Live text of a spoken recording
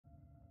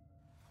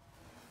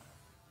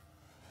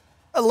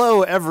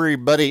Hello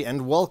everybody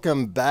and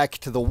welcome back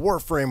to the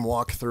Warframe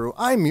walkthrough.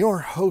 I'm your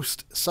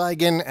host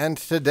Saigan, and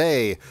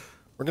today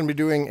we're going to be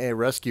doing a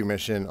rescue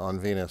mission on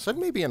Venus and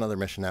maybe another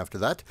mission after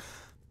that.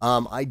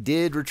 I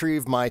did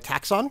retrieve my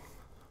taxon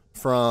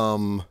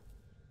from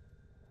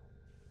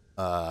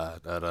the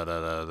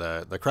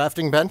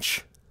crafting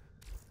bench,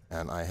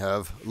 and I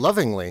have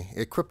lovingly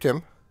equipped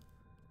him.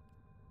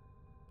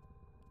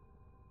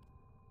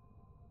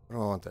 I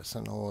don't want that.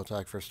 Sentinel will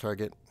attack first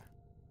target.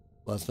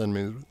 Less than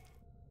move.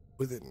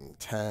 Within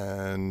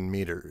 10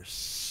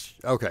 meters.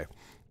 Okay.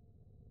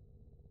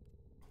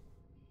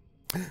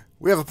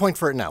 We have a point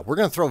for it now. We're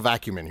going to throw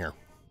vacuum in here.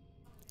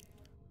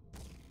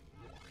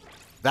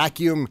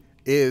 Vacuum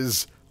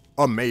is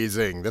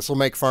amazing. This will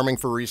make farming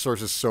for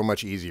resources so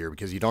much easier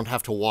because you don't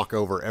have to walk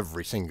over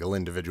every single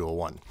individual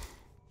one.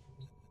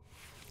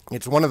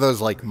 It's one of those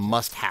like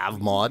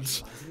must-have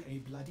mods,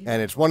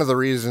 and it's one of the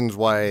reasons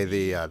why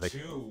the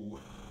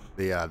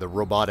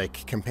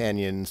robotic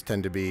companions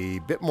tend to be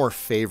a bit more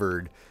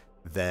favored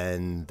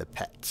than the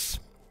pets.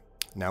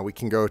 Now we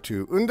can go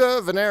to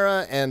Unda,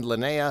 Venera, and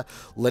Linnea.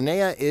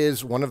 Linnea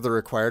is one of the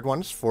required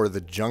ones for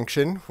the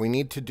junction. We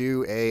need to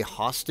do a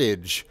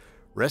hostage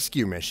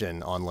rescue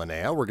mission on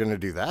Linnea. We're going to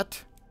do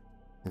that.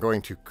 I'm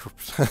going to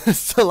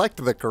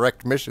select the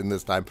correct mission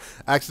this time.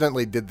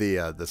 Accidentally did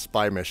the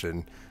spy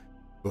mission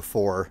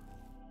before.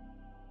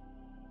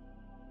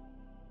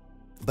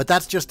 But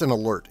that's just an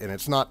alert, and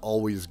it's not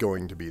always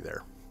going to be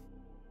there.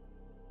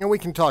 And we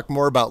can talk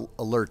more about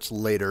alerts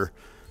later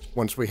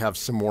once we have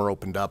some more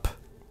opened up.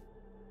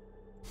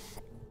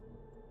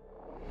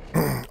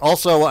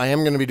 Also, I am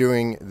going to be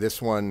doing this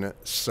one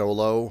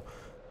solo.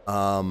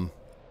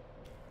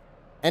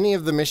 Any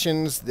of the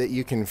missions that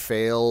you can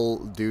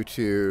fail due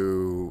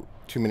to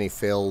too many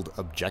failed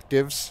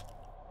objectives,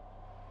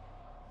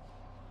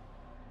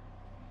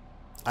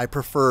 I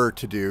prefer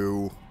to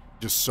do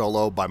just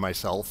solo by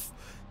myself.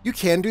 You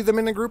can do them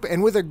in a group,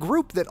 and with a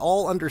group that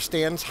all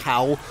understands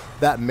how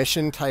that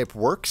mission type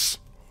works,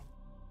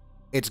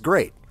 it's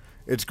great.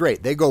 It's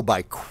great. They go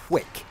by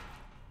quick.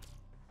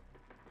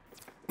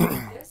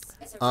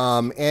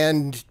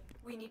 And,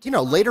 you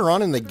know, later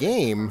on in the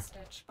game,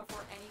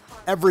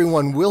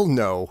 everyone will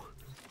know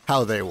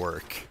how they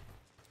work.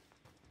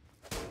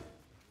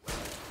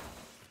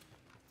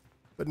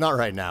 But not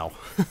right now.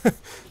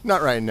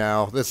 Not right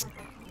now. The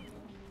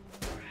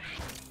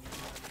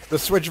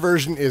Switch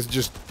version is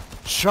just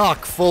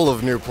chock full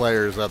of new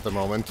players at the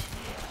moment.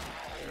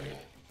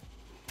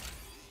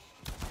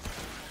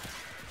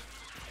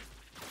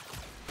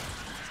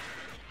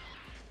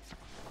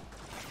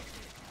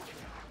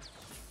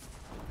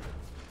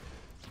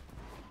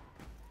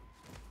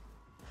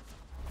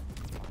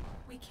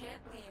 We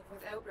can't leave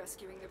without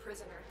rescuing the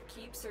prisoner.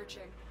 Keep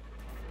searching.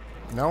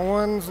 No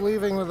one's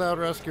leaving without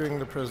rescuing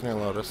the prisoner,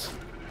 Lotus.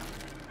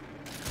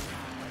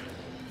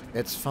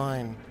 It's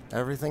fine.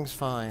 Everything's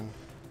fine.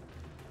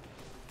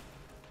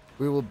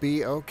 We will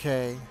be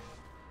okay.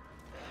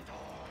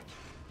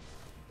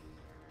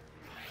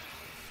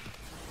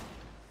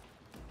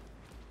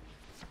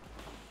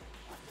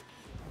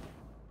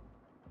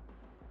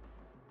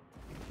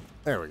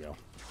 There we go.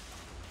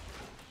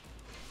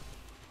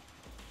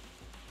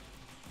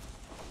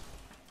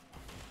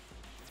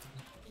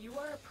 You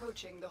are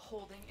approaching the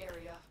holding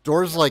area.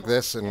 Doors like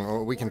this,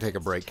 and we can take a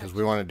break because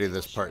we want to do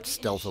this part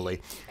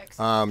stealthily.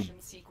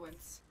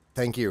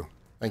 Thank you.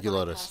 Thank you,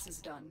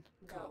 Lotus.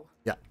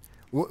 Yeah.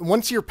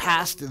 Once you're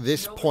past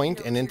this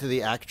point and into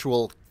the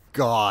actual...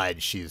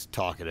 God, she's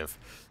talkative.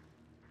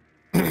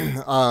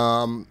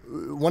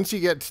 Once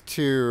you get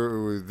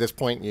to this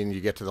point and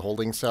you get to the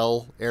holding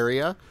cell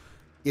area,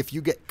 if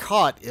you get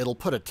caught, it'll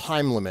put a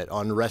time limit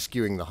on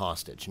rescuing the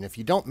hostage. And if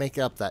you don't make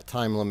up that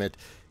time limit,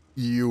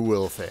 you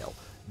will fail.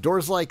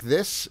 Doors like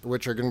this,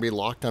 which are going to be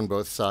locked on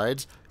both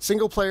sides,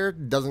 single player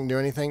doesn't do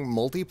anything.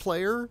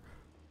 Multiplayer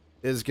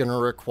is going to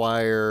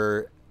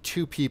require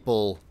 2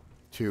 people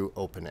to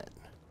open it.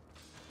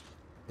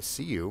 I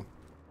see you.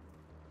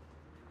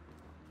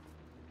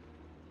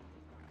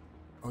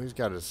 Oh, he's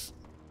got his...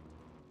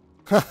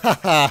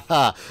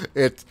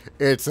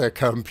 it's a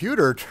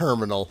computer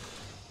terminal.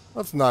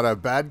 That's not a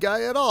bad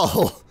guy at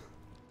all.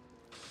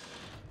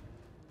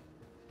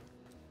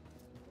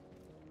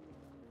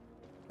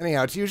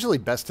 Anyhow, it's usually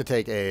best to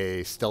take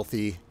a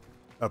stealthy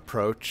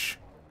approach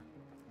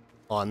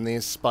on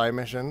these spy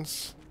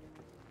missions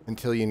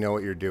until you know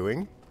what you're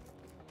doing.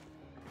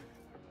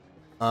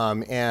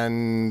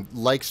 And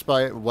like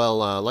spy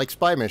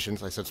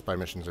missions, I said spy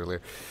missions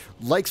earlier.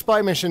 Like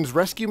spy missions,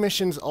 rescue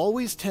missions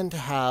always tend to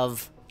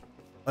have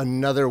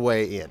another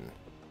way in.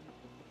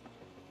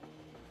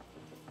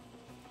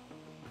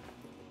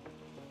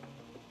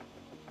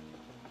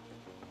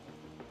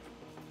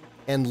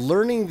 And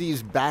learning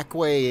these back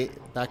ways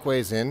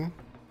in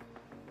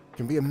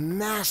can be a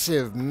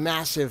massive,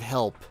 massive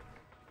help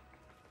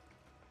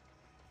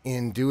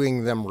in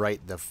doing them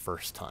right the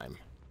first time.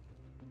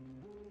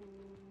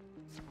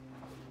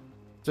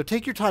 So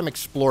take your time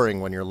exploring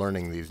when you're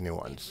learning these new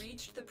ones.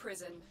 Reached the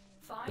prison.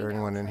 Is there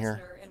anyone in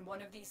here? In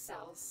one of these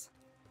cells.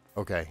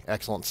 Okay,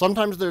 excellent.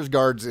 Sometimes there's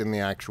guards in the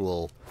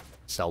actual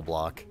cell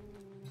block.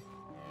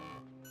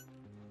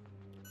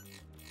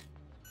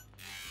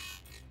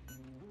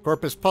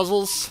 Corpus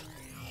puzzles.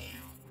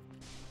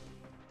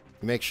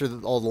 Make sure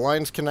that all the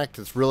lines connect.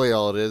 It's really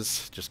all it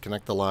is. Just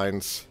connect the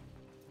lines.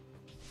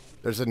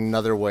 There's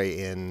another way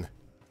in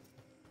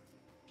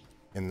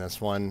this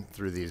one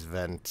through these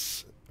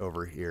vents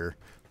over here.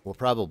 We'll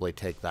probably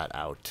take that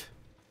out.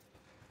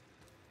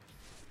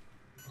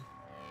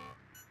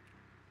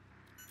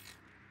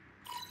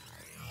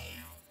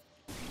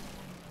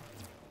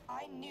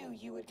 I knew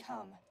you would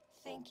come.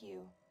 Thank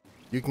you.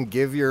 You can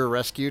give your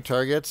rescue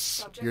targets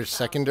Subject your found.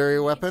 secondary You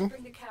need to weapon.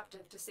 bring the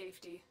captive to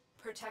safety.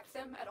 Protect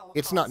them at all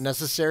It's not costs.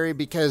 necessary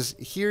because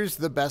here's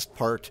the best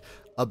part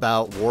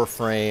about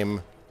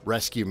Warframe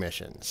rescue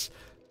missions.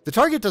 The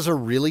target does a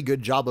really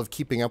good job of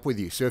keeping up with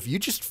you. So if you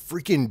just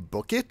freaking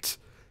book it,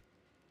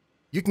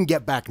 you can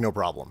get back no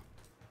problem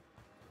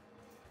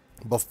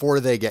before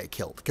they get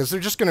killed. Because they're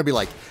just going to be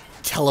like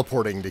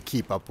teleporting to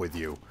keep up with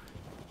you.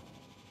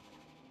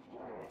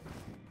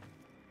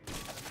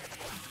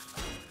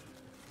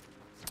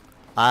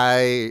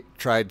 I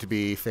tried to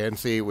be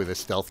fancy with a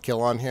stealth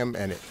kill on him,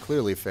 and it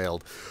clearly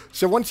failed.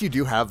 So once you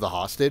do have the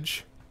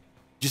hostage,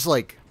 just,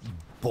 like,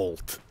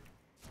 bolt.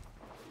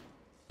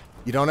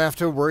 You don't have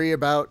to worry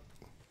about...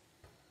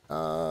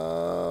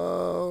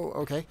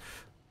 okay.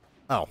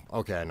 Oh,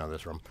 okay, I know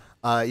this room.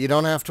 You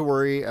don't have to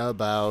worry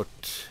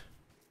about,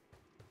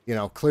 you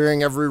know,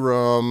 clearing every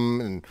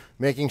room and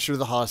making sure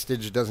the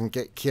hostage doesn't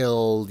get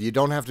killed. You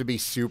don't have to be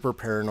super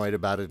paranoid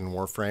about it in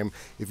Warframe.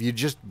 If you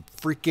just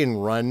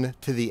freaking run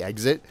to the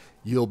exit,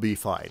 you'll be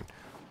fine.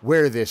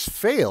 Where this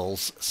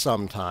fails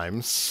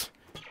sometimes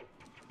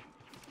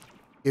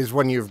is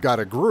when you've got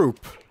a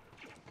group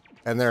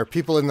and there are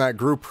people in that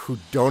group who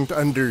don't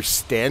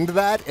understand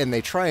that, and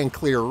they try and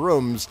clear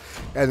rooms,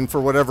 and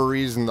for whatever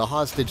reason, the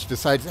hostage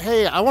decides,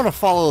 hey, I want to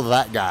follow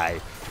that guy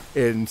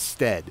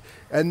instead.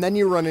 And then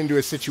you run into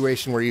a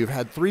situation where you've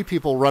had 3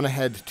 people run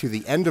ahead to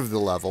the end of the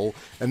level,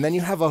 and then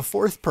you have a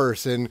 4th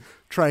person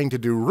trying to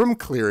do room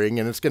clearing,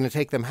 and it's going to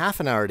take them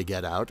half an hour to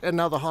get out, and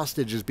now the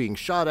hostage is being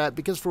shot at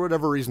because for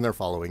whatever reason they're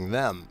following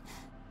them.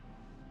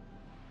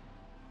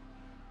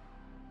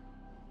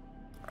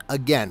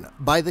 Again,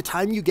 by the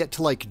time you get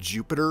to, like,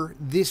 Jupiter,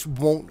 this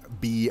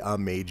won't be a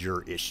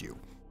major issue.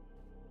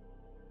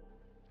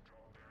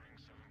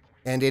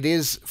 And it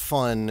is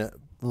fun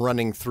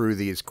running through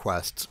these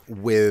quests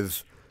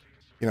with,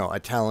 you know,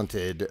 a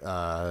talented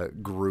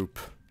group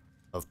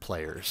of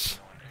players.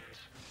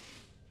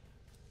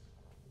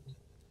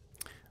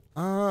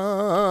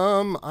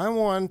 I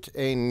want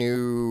a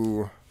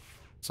new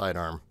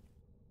sidearm.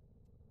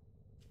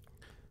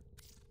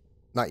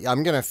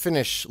 I'm going to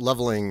finish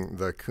leveling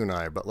the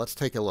kunai, but let's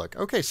take a look.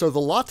 Okay, so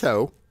the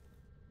Lotto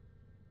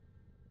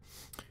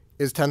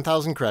is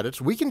 10,000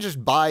 credits. We can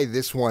just buy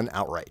this one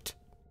outright.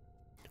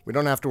 We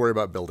don't have to worry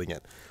about building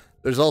it.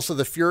 There's also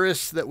the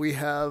Furus that we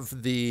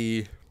have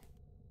the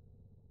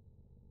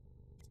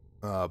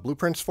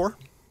blueprints for.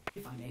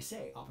 If I may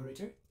say,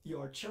 operator,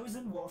 your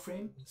chosen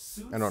Warframe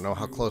suits I don't know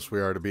how you. close we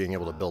are to being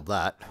able to build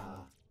that.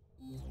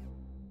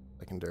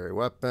 Secondary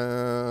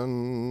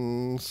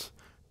weapons.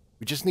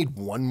 We just need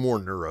one more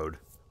Neurode.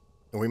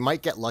 And we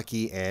might get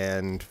lucky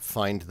and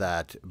find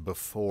that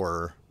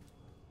before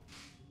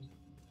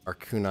our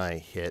kunai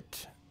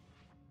hit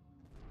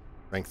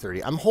rank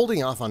 30. I'm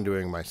holding off on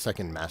doing my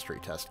second mastery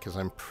test because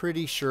I'm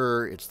pretty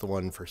sure it's the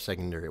one for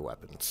secondary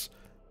weapons.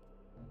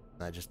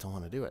 I just don't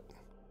want to do it.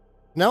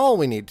 Now all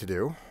we need to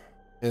do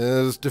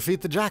is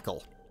defeat the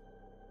Jackal.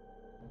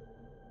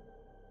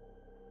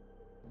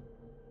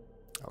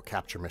 Oh,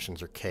 capture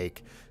missions are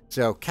cake.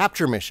 So,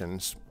 capture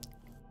missions...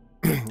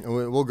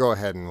 we'll go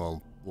ahead and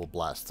we'll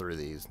blast through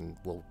these, and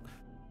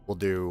we'll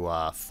do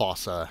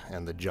Fossa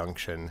and the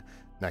Junction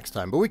next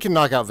time. But we can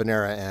knock out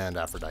Venera and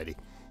Aphrodite.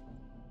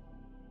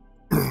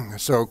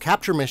 So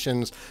capture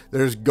missions,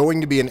 there's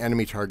going to be an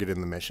enemy target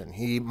in the mission.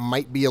 He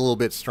might be a little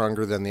bit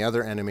stronger than the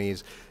other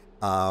enemies.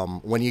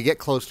 When you get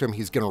close to him,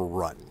 he's going to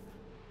run.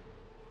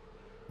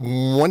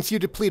 Once you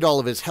deplete all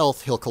of his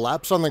health, he'll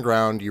collapse on the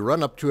ground. You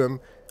run up to him.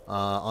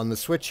 On the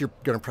Switch, you're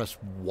going to press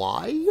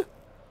Y.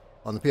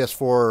 On the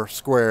PS4,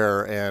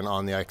 square, and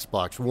on the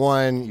Xbox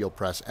One, you'll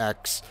press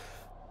X,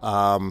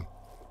 and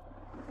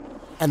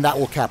that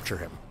will capture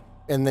him,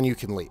 and then you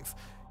can leave.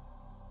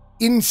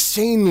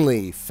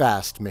 Insanely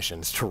fast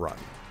missions to run,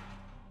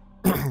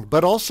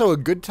 but also a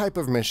good type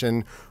of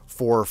mission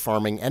for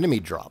farming enemy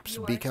drops,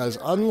 You are because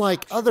here on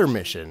unlike capture other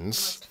mission.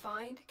 missions, You must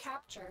find,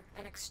 capture,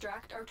 and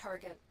extract our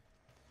target.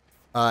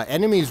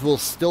 enemies will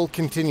still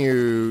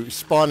continue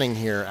spawning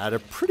here at a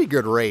pretty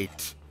good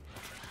rate,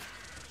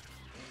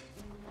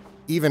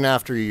 even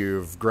after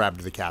you've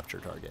grabbed the capture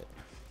target.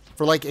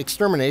 For, like,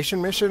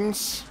 extermination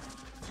missions,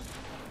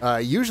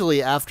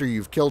 usually after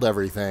you've killed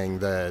everything,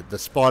 the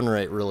spawn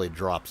rate really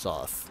drops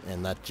off,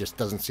 and that just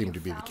doesn't seem to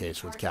be the Found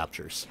case with target.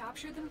 captures.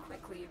 Capture them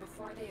quickly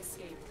before they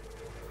escape.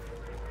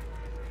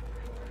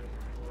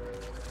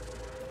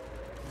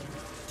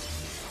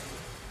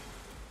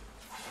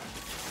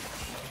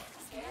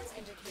 Scans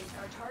indicate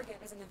our target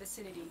is in the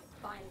vicinity.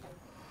 Find them.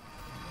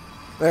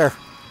 There.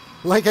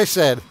 Like I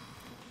said.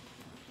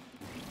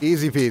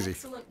 Easy peasy.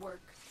 Excellent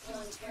work.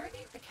 We'll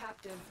interrogate the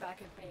captive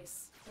back at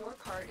base. Your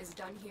part is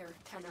done here,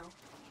 Tenno.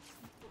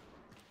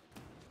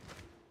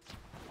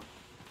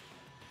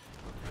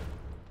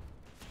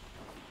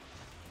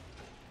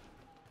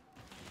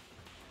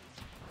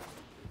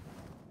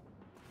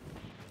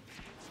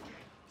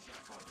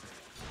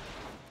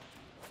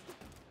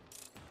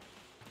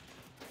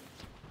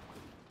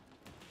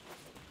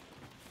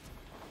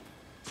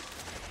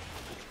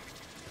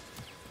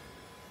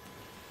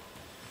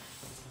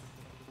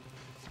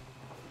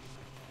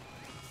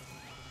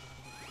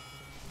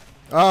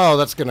 Oh,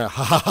 that's gonna...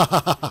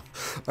 I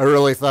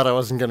really thought I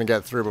wasn't gonna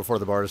get through before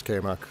the bars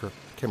came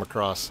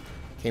across.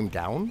 Came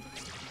down?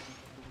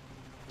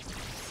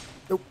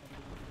 Nope.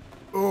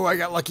 Oh, I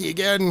got lucky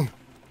again.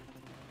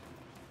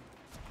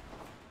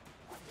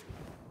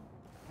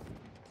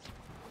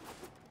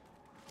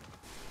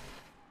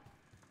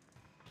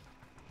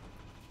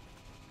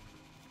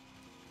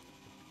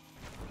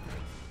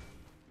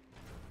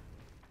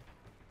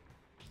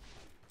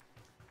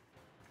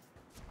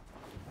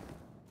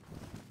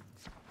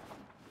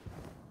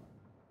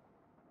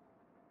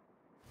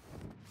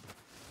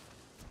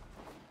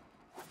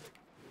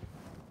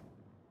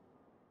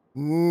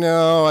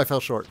 No, I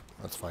fell short.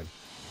 That's fine.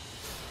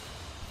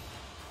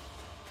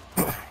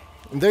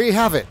 And there you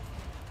have it.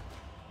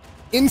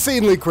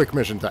 Insanely quick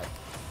mission time.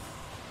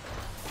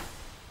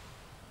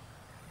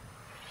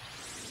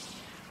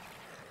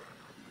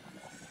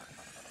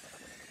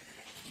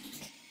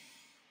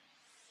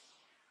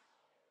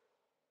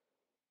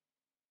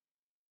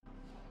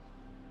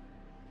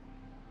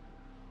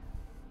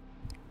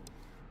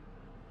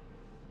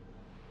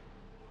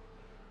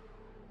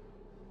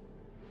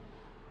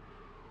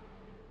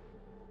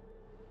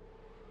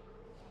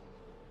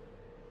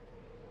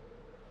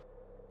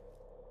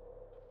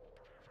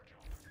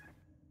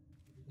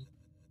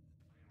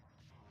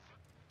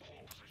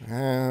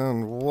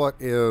 And what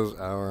is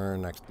our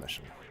next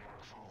mission?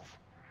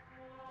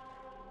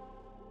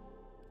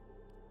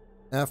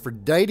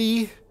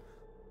 Aphrodite,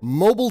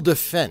 mobile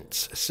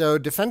defense. So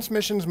defense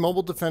missions,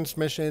 mobile defense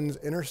missions,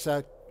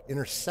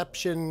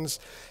 interceptions,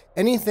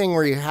 anything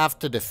where you have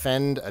to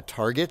defend a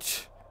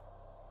target,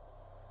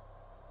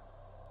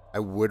 I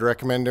would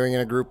recommend doing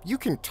in a group. You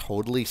can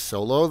totally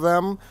solo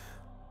them,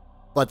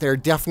 but they're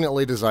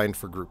definitely designed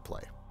for group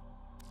play.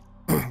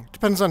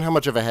 Depends on how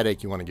much of a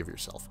headache you want to give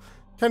yourself.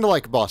 Kind of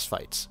like boss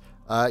fights.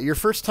 Your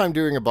first time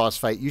doing a boss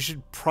fight, you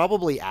should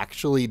probably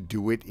actually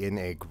do it in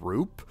a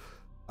group.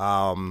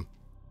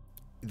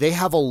 They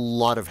have a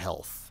lot of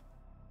health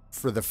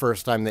for the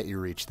first time that you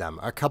reach them.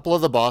 A couple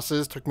of the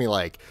bosses took me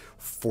like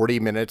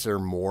 40 minutes or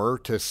more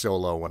to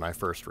solo when I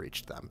first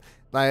reached them.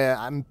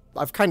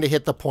 I've kind of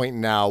hit the point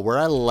now where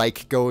I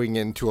like going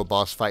into a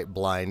boss fight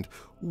blind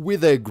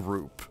with a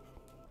group.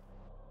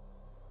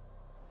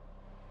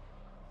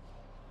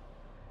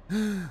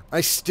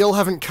 I still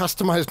haven't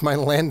customized my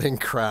landing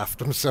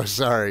craft. I'm so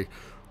sorry.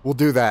 We'll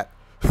do that.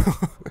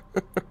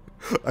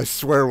 I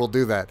swear we'll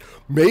do that.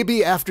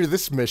 Maybe after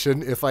this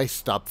mission if I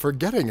stop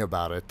forgetting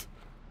about it.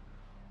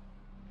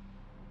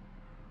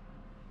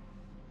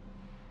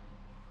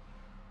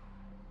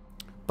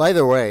 By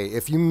the way,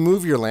 if you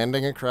move your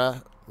landing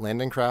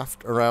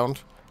craft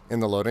around in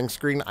the loading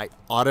screen, I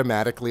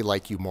automatically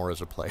like you more as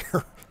a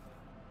player.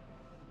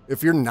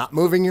 If you're not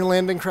moving your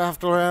landing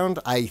craft around,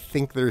 I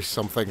think there's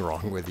something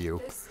wrong with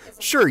you.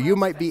 Sure, you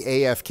might be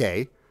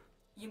AFK.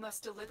 You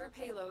must deliver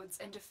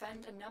payloads and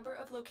defend a number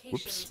of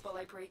locations while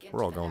I break into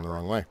We're all going the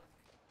wrong way.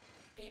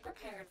 Be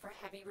prepared for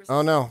heavy resistance.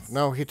 Oh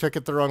no, he took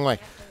it the wrong way.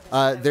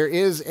 There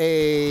is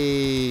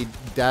a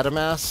data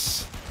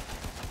mass.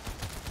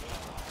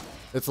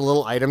 It's a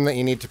little item that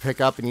you need to pick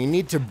up, and you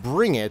need to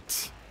bring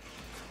it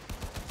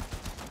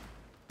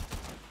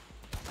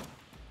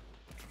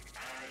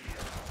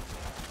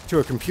to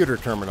a computer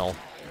terminal.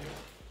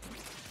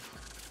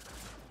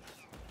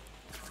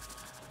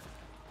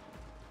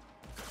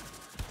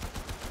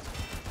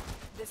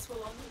 This will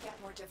only get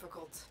more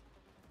difficult.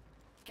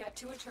 Get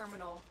to a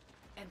terminal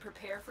and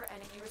prepare for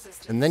enemy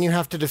resistance. And then you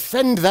have to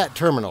defend that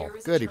terminal.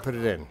 Good, he put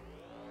it in.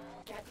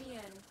 Get me in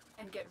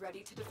and get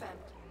ready to defend.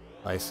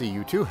 I see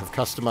you too have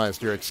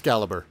customized your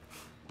Excalibur.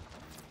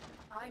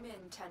 I'm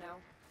in, Tenno.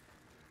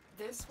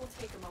 This will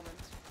take a moment.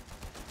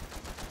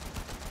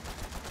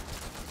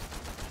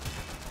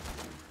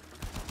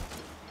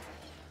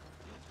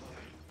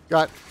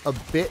 Got a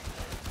bit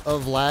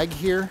of lag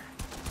here.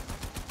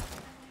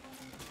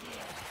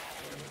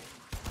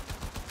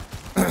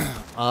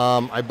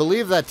 I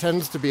believe that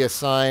tends to be a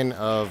sign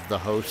of the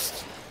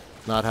host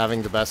not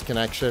having the best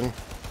connection.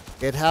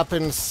 It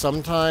happens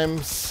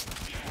sometimes.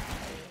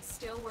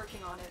 Still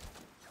working on it.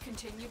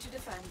 Continue to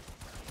defend.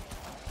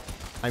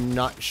 I'm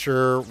not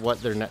sure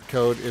what their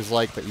netcode is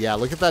like, but yeah,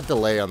 look at that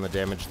delay on the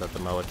damage that the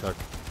MOA took.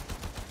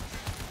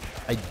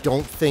 I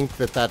don't think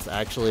that that's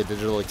actually a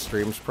Digital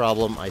Extremes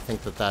problem. I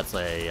think that that's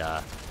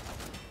a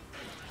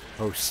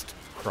host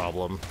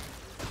problem.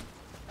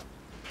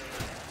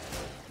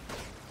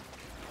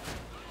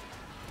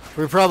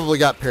 We probably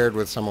got paired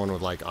with someone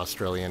with, like,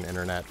 Australian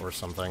internet or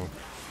something.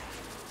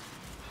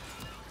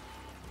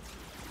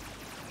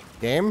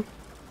 Game?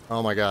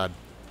 Oh my god.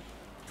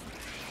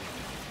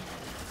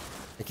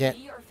 I can't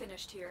We are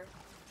finished here.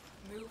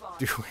 Move on.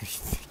 do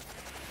anything.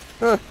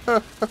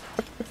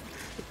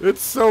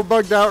 It's so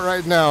bugged out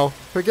right now.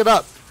 Pick it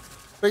up.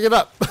 Pick it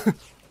up.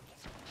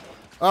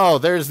 Oh,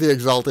 there's the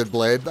Exalted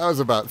Blade. That was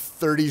about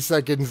 30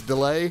 seconds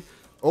delay.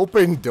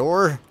 Open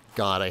door.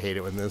 God, I hate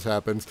it when this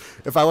happens.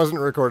 If I wasn't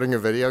recording a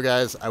video,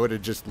 guys, I would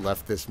have just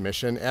left this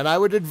mission, and I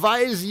would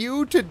advise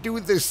you to do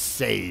the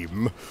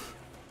same.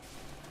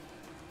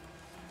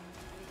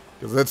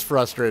 Because it's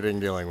frustrating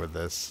dealing with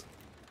this.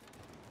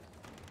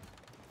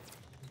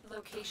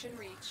 Location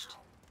reached.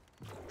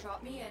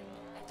 Drop me in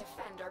and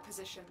defend our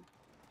position.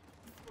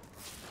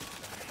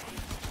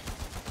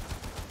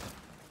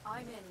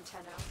 I'm in,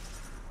 Tenno.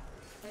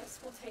 This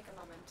will take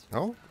a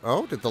moment.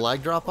 Oh, did the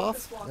lag drop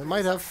off? It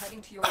might have.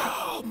 Heading to your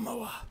Oh,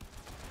 Moa.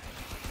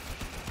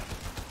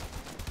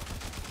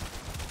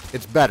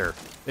 It's better.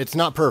 It's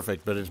not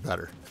perfect, but it's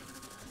better.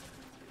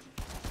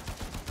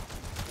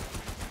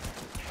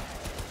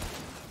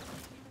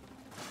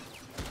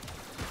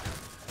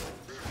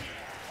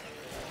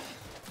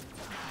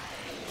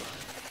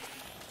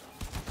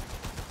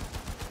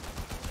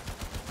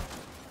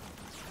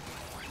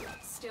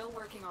 Still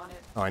working on it.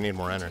 Oh, I need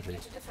more energy.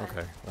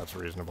 Okay, that's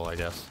reasonable, I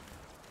guess.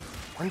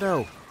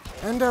 Endo!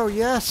 Endo,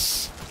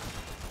 yes!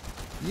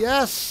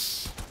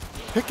 Yes!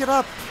 Pick it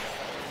up!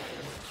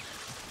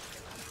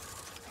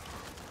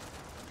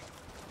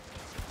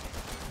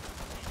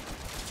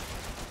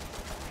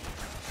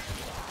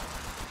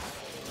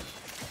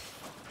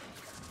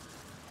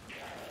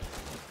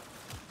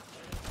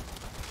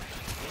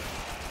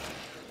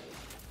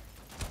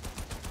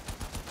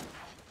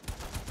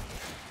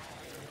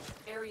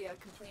 Area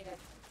completed.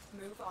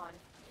 Move on.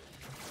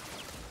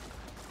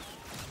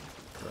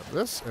 Grab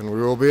this, and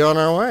we will be on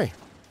our way.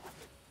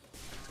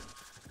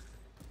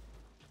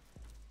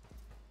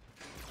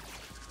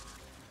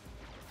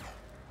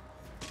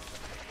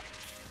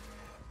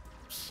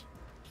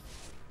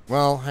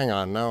 Well, hang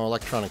on. No,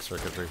 electronic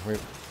circuitry.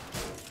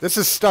 This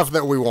is stuff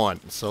that we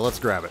want, so let's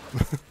grab it.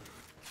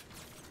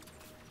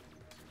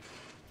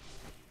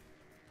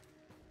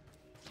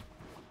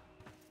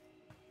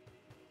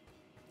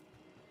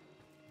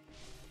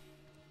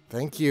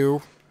 Thank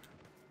you.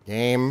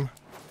 Game.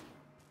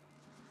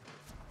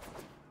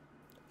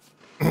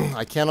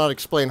 I cannot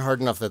explain hard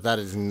enough that that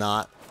is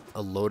not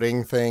a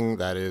loading thing.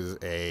 That is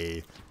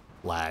a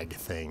lag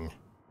thing.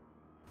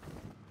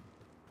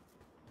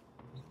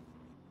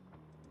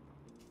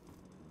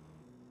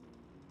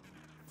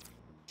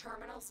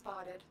 Terminal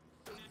spotted.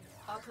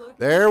 Upload.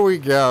 There we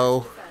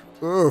go.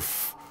 Defend.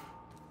 Oof.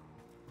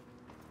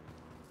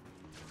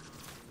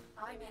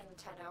 I'm in,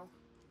 Tenno.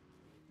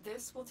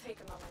 This will take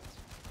a moment.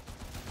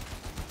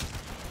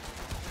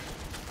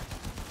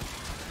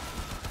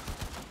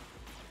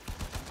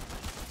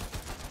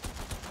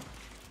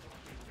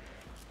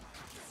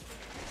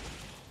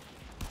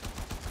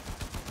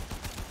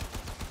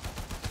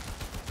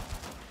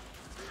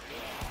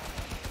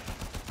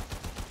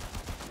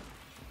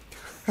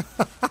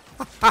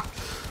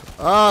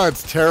 Oh,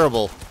 it's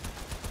terrible.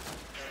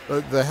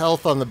 The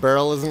health on the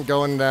barrel isn't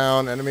going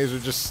down. Enemies are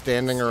just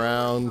standing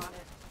around. On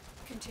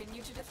it.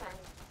 Continue to defend.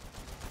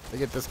 They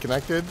get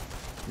disconnected?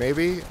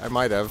 Maybe? I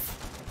might have.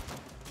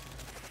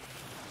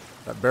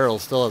 That barrel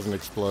still hasn't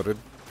exploded.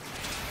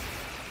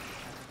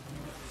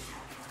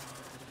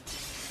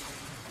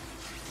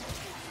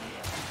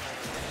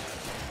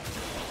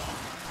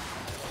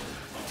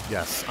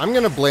 Yes, I'm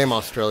gonna blame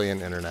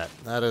Australian internet.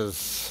 That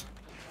is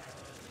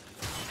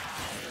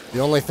the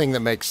only thing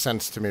that makes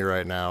sense to me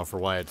right now for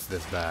why it's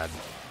this bad.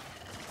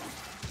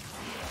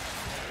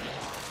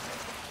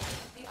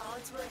 The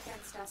odds were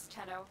against us,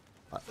 Tenno,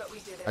 but we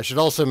did it. I should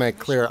also make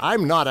clear,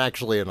 I'm not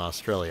actually in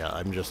Australia.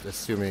 I'm just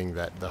assuming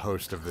that the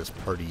host of this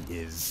party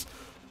is.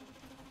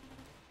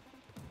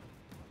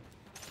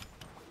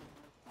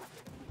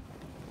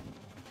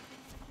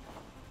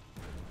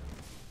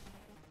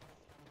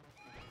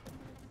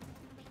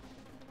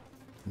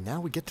 Now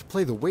we get to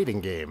play the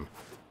waiting game.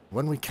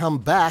 When we come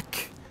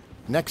back,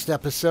 next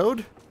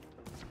episode,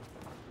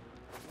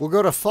 we'll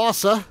go to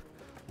Fossa.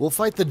 We'll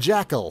fight the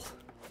Jackal.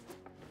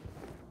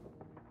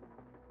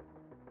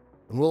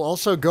 And we'll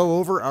also go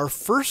over our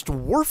first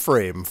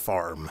Warframe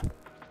farm.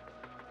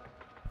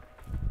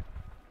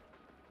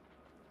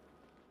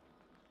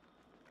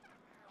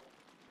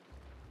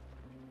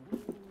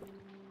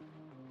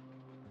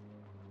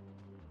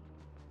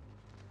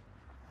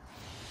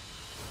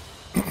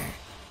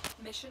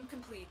 Mission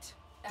complete.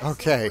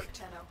 Okay. Excellent work,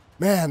 Tenno.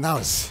 Man, that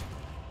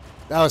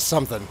was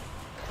something.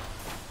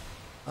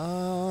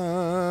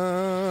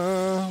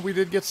 We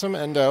did get some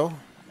endo,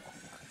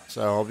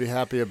 so I'll be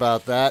happy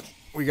about that.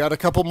 We got a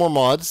couple more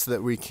mods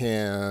that we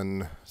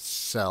can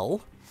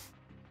sell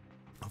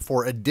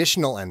for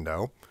additional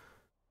endo.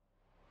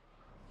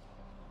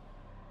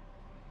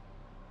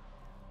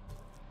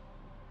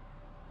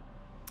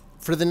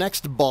 For the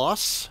next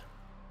boss,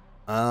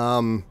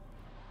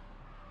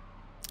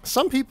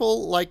 Some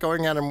people like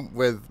going at him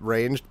with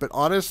ranged, but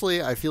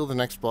honestly, I feel the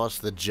next boss,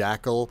 the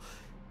Jackal,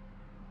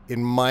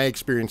 in my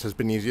experience, has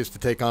been easiest to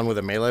take on with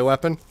a melee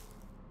weapon.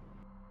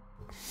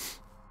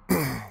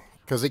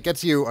 Because it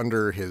gets you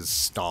under his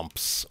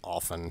stomps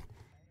often.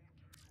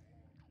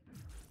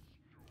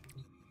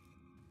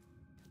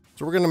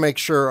 So we're going to make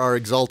sure our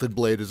Exalted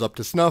Blade is up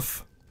to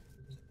snuff.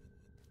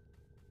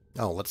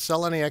 Oh, let's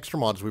sell any extra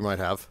mods we might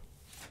have.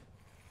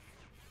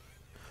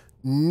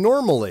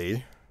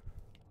 Normally,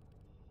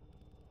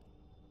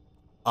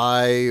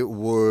 I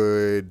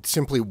would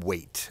simply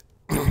wait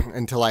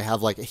until I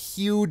have like a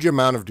huge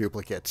amount of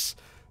duplicates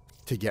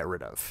to get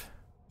rid of.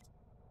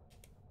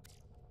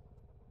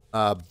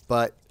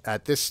 But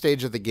at this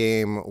stage of the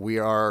game, we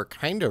are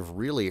kind of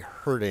really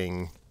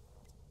hurting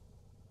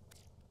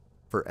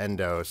for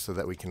endo so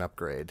that we can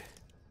upgrade.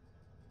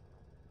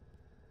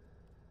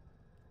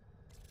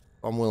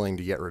 I'm willing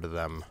to get rid of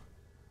them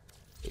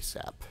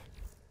ASAP.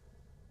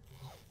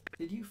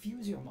 Did you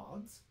fuse your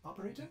mods,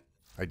 Operator?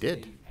 I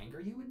Did did. they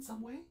anger you in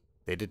some way?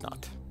 They did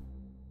not.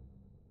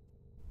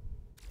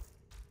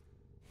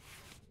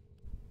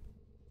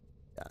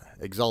 Yeah,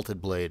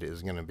 Exalted Blade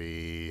is going to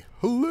be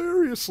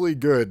hilariously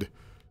good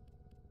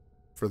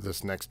for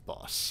this next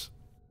boss.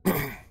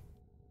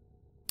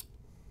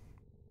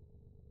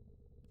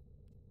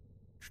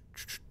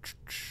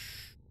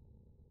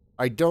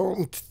 I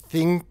don't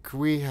think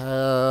we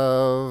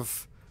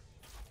have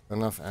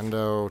enough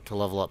endo to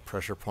level up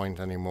Pressure Point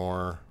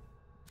anymore.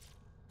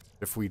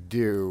 If we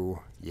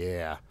do,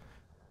 yeah.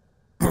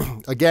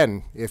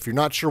 Again, if you're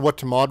not sure what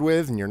to mod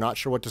with and you're not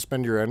sure what to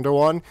spend your endo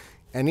on,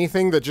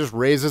 anything that just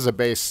raises a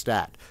base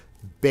stat,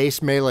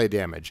 base melee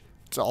damage,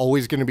 it's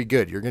always going to be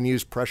good. You're going to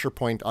use Pressure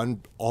Point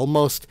on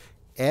almost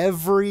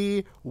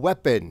every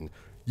weapon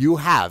you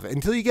have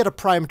until you get a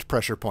primed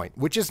Pressure Point,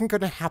 which isn't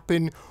going to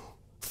happen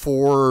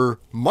for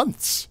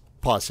months,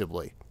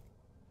 possibly.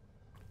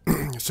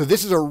 So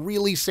this is a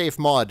really safe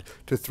mod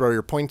to throw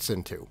your points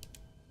into.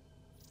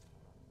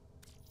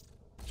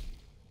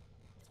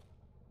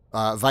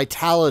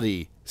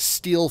 Vitality,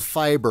 Steel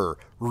Fiber,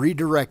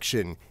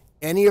 Redirection,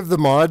 any of the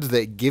mods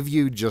that give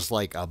you just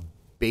like a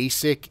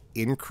basic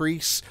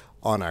increase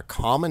on a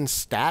common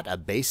stat, a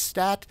base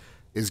stat,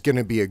 is going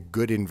to be a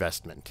good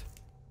investment.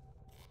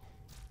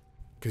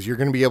 Because you're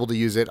going to be able to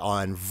use it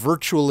on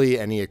virtually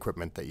any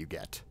equipment that you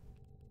get.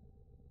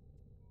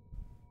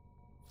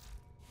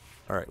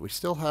 Alright, we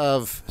still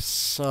have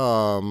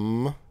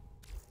some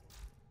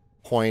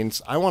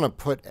points. I want to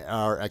put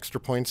our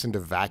extra points into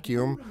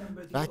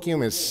Vacuum.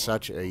 Vacuum is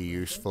such a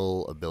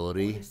useful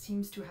ability. It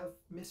seems to have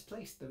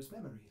misplaced those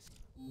memories.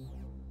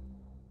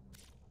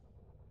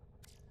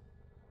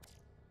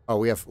 Oh,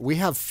 we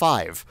have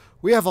 5.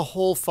 We have a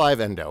whole 5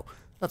 endo.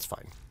 That's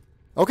fine.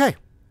 Okay.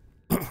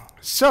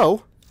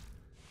 So,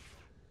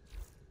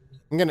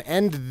 I'm going to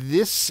end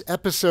this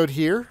episode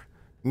here.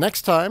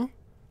 Next time,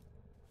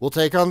 we'll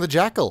take on the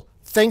Jackal.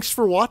 Thanks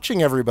for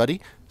watching,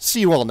 everybody.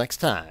 See you all next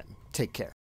time. Take care.